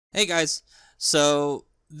Hey guys, so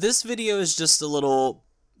this video is just a little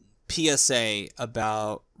PSA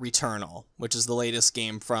about Returnal, which is the latest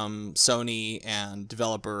game from Sony and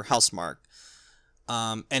developer Housemarque.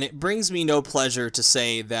 And it brings me no pleasure to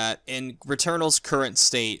say that in Returnal's current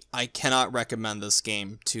state, I cannot recommend this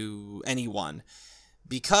game to anyone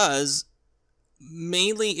because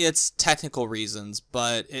mainly it's technical reasons,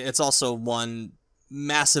 but it's also one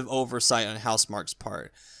massive oversight on Housemarque's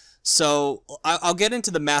part. So I'll get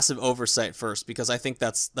into the massive oversight first because I think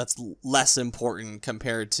that's less important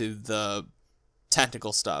compared to the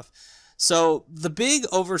technical stuff. So the big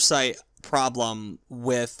oversight problem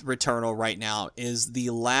with Returnal right now is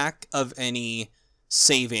the lack of any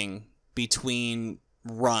saving between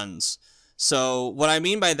runs. So what I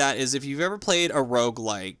mean by that is if you've ever played a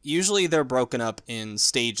roguelike, usually they're broken up in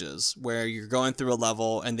stages where you're going through a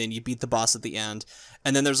level and then you beat the boss at the end.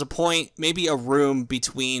 And then there's a point, maybe a room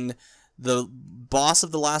between the boss of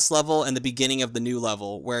the last level and the beginning of the new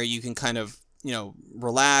level where you can kind of,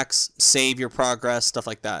 relax, save your progress, stuff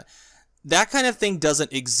like that. That kind of thing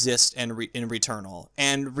doesn't exist in Returnal.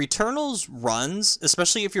 And Returnal's runs,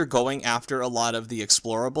 especially if you're going after a lot of the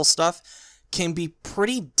explorable stuff, can be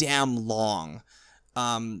pretty damn long.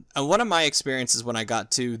 And one of my experiences when I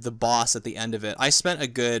got to the boss at the end of it, I spent a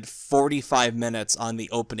good 45 minutes on the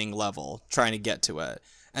opening level trying to get to it.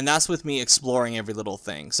 And that's with me exploring every little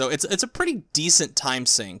thing. So it's a pretty decent time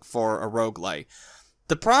sink for a roguelike.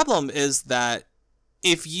 The problem is that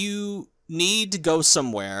if you need to go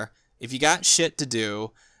somewhere, if you got shit to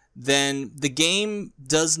do, then the game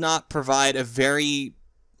does not provide a very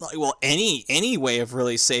any way of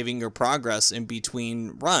really saving your progress in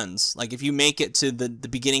between runs. Like if you make it to the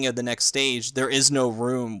beginning of the next stage, there is no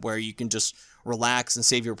room where you can just relax and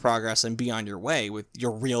save your progress and be on your way with your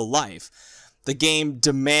real life. The game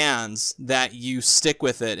demands that you stick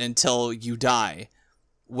with it until you die,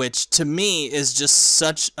 which to me is just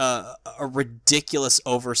such a ridiculous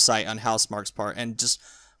oversight on Housemarque's part and just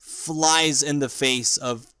flies in the face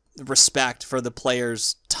of respect for the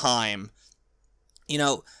player's time.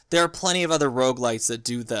 There are plenty of other roguelites that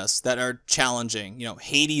do this, that are challenging.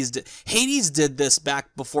 Hades did this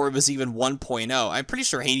back before it was even 1.0. I'm pretty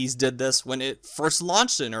sure Hades did this when it first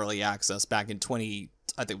launched in early access back in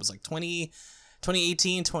I think it was like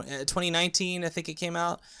 2018, 2019, I think it came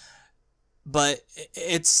out. But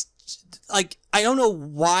it's, like, I don't know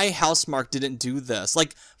why Housemarque didn't do this.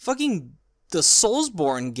 Like, fucking the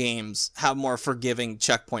Soulsborne games have more forgiving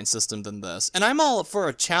checkpoint system than this. And I'm all for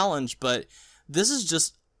a challenge, but this is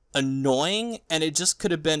just annoying, and it just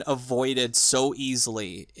could have been avoided so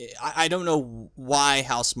easily. I don't know why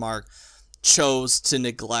Housemarque chose to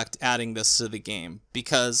neglect adding this to the game,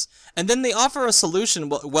 and then they offer a solution.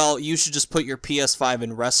 Well, you should just put your PS5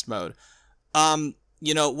 in rest mode.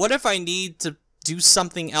 What if I need to do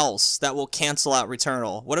something else that will cancel out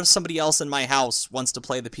Returnal? What if somebody else in my house wants to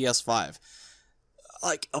play the PS5?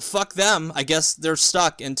 Like, fuck them. I guess they're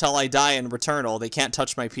stuck until I die in Returnal. They can't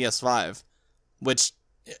touch my PS5. Which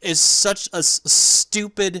is such a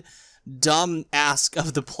stupid, dumb ask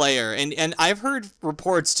of the player. And I've heard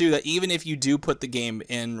reports, too, that even if you do put the game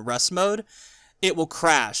in rest mode, it will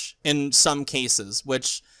crash in some cases,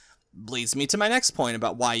 which leads me to my next point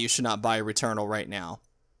about why you should not buy Returnal right now.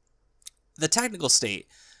 The technical state.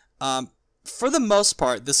 For the most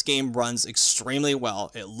part, this game runs extremely well.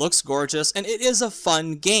 It looks gorgeous, and it is a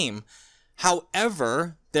fun game.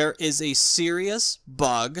 However, there is a serious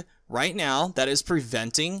bug right now that is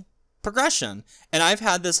preventing progression. And I've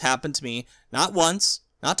had this happen to me not once,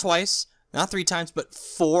 not twice, not 3 times, but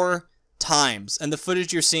 4 times. And the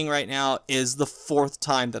footage you're seeing right now is the 4th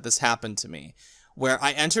time that this happened to me, where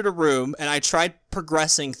I entered a room and I tried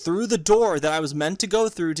progressing through the door that I was meant to go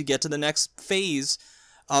through to get to the next phase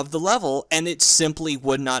of the level, and it simply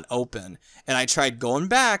would not open. And I tried going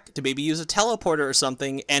back to maybe use a teleporter or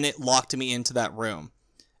something, and it locked me into that room.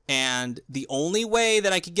 And the only way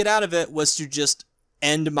that I could get out of it was to just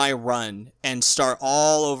end my run and start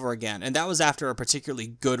all over again. And that was after a particularly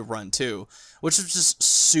good run too, which was just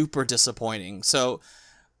super disappointing. So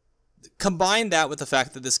combine that with the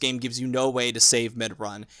fact that this game gives you no way to save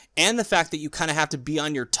mid-run, and the fact that you kind of have to be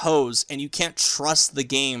on your toes and you can't trust the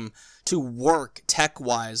game to work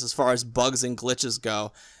tech-wise as far as bugs and glitches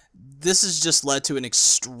go. This has just led to an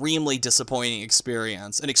extremely disappointing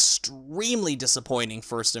experience, an extremely disappointing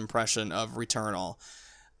first impression of Returnal.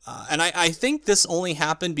 And I think this only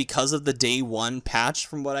happened because of the day 1 patch,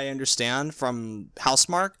 from what I understand from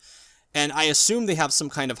Housemarque. And I assume they have some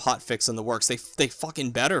kind of hotfix in the works. They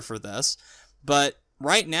fucking better for this. But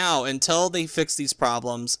right now, until they fix these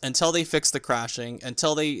problems, until they fix the crashing,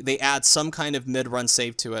 until they add some kind of mid-run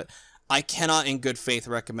save to it, I cannot in good faith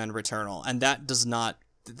recommend Returnal, and that does not,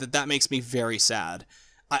 that makes me very sad.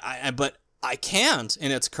 But I can't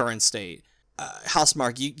in its current state.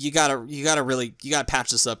 Housemark, you gotta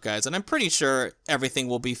patch this up, guys. And I'm pretty sure everything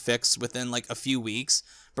will be fixed within like a few weeks.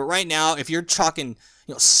 But right now, if you're chalking,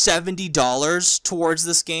 $70 towards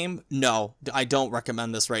this game, no, I don't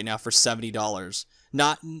recommend this right now for $70.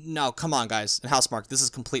 No, come on, guys. And Housemark, this is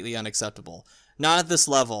completely unacceptable. Not at this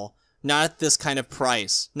level. Not at this kind of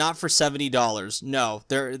price. Not for $70. No,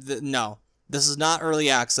 no. This is not early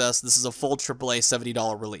access. This is a full AAA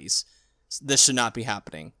 $70 release. This should not be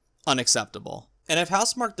happening. Unacceptable. And if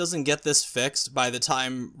Housemark doesn't get this fixed by the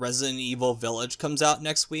time Resident Evil Village comes out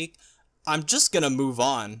next week, I'm just gonna move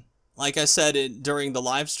on. Like I said during the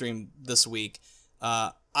live stream this week,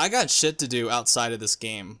 I got shit to do outside of this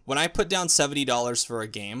game. When I put down $70 for a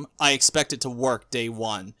game, I expect it to work day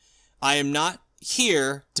one. I am not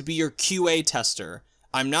here to be your QA tester.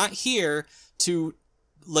 I'm not here to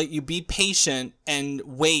let you be patient and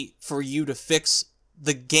wait for you to fix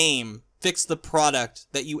the game, fix the product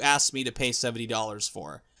that you asked me to pay $70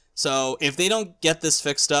 for. So if they don't get this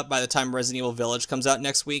fixed up by the time Resident Evil Village comes out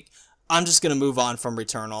next week, I'm just going to move on from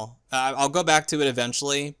Returnal. I'll go back to it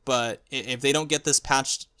eventually, but if they don't get this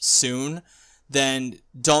patched soon, then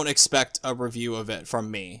don't expect a review of it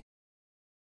from me.